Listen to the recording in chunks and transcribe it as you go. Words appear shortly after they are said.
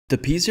The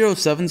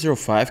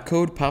P0705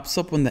 code pops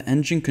up when the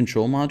engine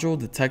control module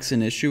detects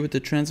an issue with the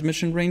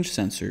transmission range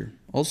sensor,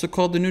 also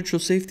called the neutral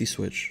safety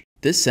switch.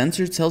 This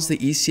sensor tells the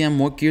ECM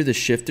what gear the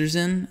shifter's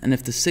in, and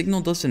if the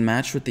signal doesn't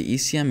match what the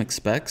ECM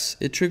expects,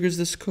 it triggers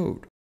this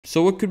code.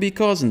 So what could be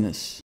causing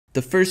this?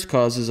 The first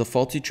cause is a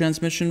faulty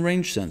transmission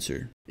range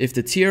sensor. If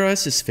the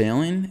TRS is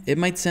failing, it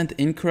might send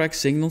incorrect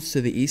signals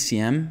to the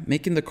ECM,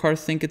 making the car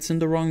think it's in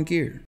the wrong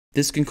gear.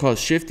 This can cause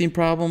shifting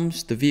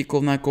problems, the vehicle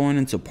not going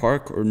into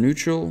park or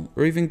neutral,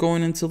 or even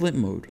going into limp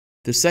mode.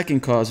 The second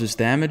cause is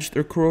damaged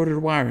or corroded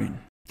wiring.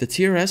 The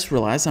TRS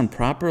relies on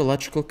proper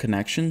electrical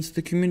connections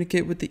to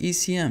communicate with the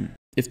ECM.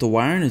 If the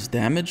wiring is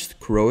damaged,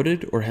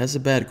 corroded, or has a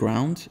bad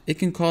ground, it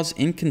can cause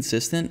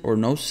inconsistent or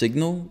no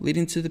signal,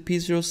 leading to the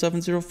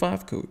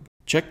P0705 code.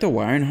 Check the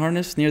wiring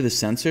harness near the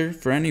sensor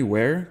for any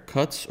wear,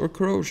 cuts, or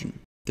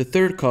corrosion. The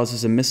third cause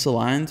is a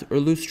misaligned or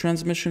loose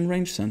transmission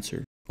range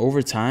sensor.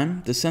 Over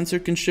time, the sensor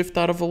can shift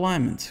out of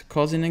alignment,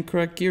 causing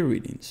incorrect gear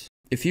readings.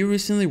 If you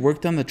recently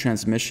worked on the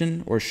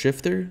transmission or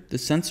shifter, the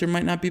sensor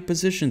might not be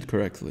positioned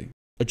correctly.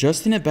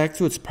 Adjusting it back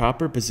to its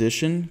proper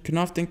position can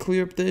often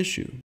clear up the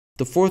issue.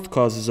 The fourth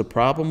cause is a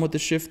problem with the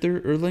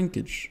shifter or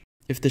linkage.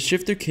 If the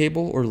shifter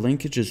cable or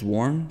linkage is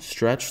worn,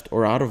 stretched,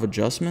 or out of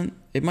adjustment,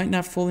 it might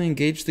not fully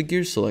engage the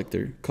gear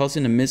selector,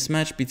 causing a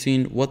mismatch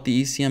between what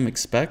the ECM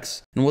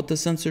expects and what the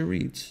sensor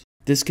reads.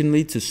 This can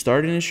lead to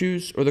starting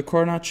issues or the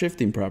car not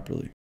shifting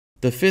properly.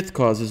 The fifth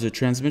cause is a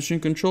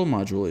transmission control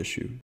module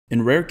issue.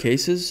 In rare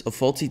cases, a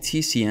faulty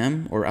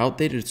TCM or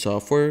outdated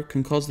software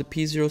can cause the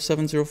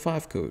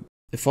P0705 code.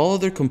 If all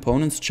other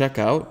components check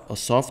out, a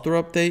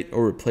software update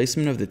or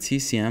replacement of the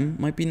TCM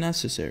might be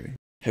necessary.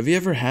 Have you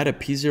ever had a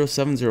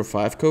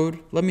P0705 code?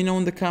 Let me know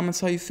in the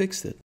comments how you fixed it.